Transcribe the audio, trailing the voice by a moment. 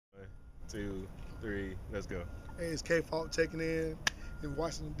2, 3, let's go. Hey, it's K-Fault checking in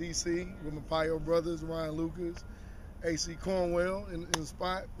Washington, D.C. with my PIO brothers, Ryan Lucas, AC Cornwell in the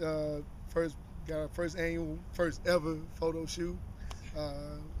spot. Got our first ever photo shoot.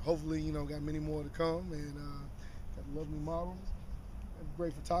 Hopefully, got many more to come, and got lovely models,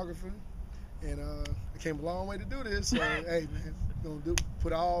 great photographer, and I came a long way to do this. So, hey, man, gonna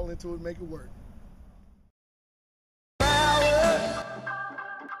put all into it, make it work.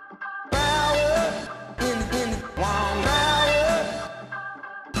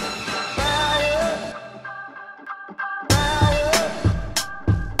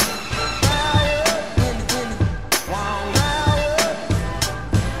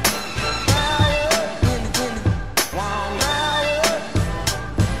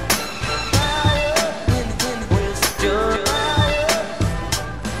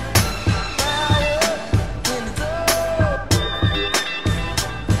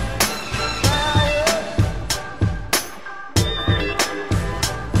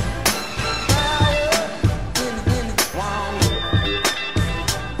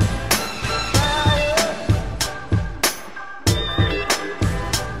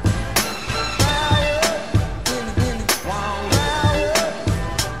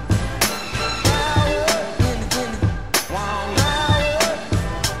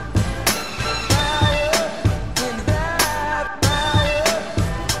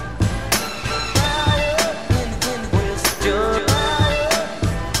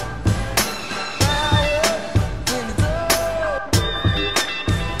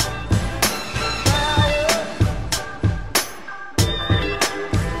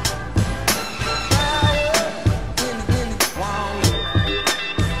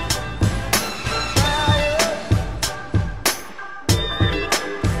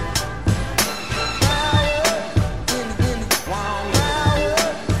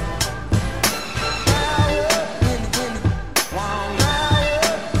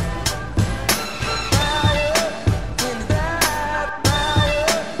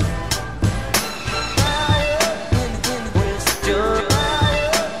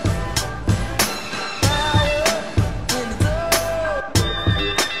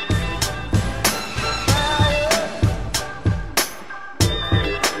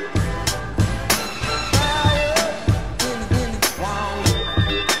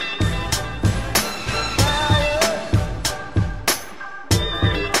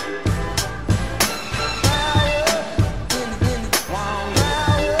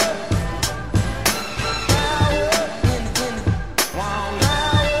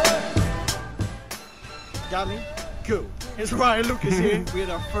 Got me? Cool. It's Ryan Lucas here. We had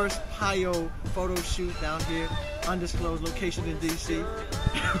our first PIO photo shoot down here, undisclosed location in DC.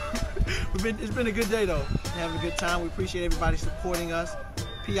 It's been a good day though. We're having a good time. We appreciate everybody supporting us.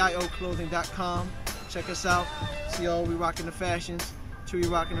 PIOclothing.com. Check us out. See all we rocking the fashions. Tui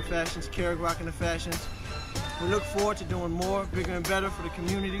rocking the fashions. Carrick rocking the fashions. We look forward to doing more, bigger and better for the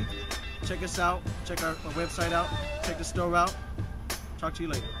community. Check us out. Check our website out. Check the store out. Talk to you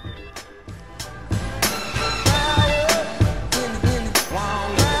later.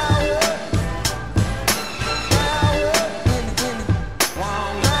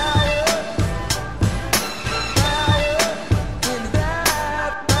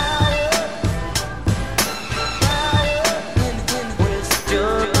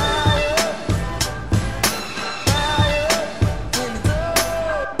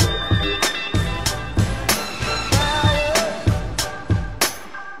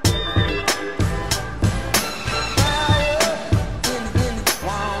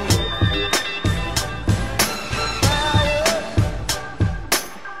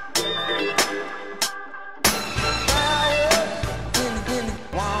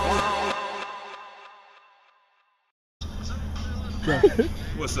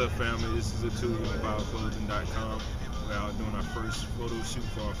 What's up, family? This is Tui on PIOclothing.com. We're out doing our first photo shoot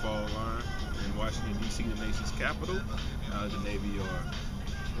for our fall line in Washington, D.C., the nation's capital. The Navy Yard.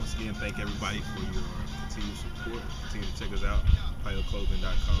 Once again, thank everybody for your continued support. Continue to check us out,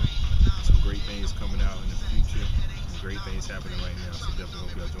 PIOclothing.com. Some great things coming out in the future. Some great things happening right now. So definitely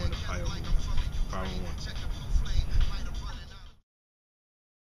hope y'all join the PIO movement. Power on.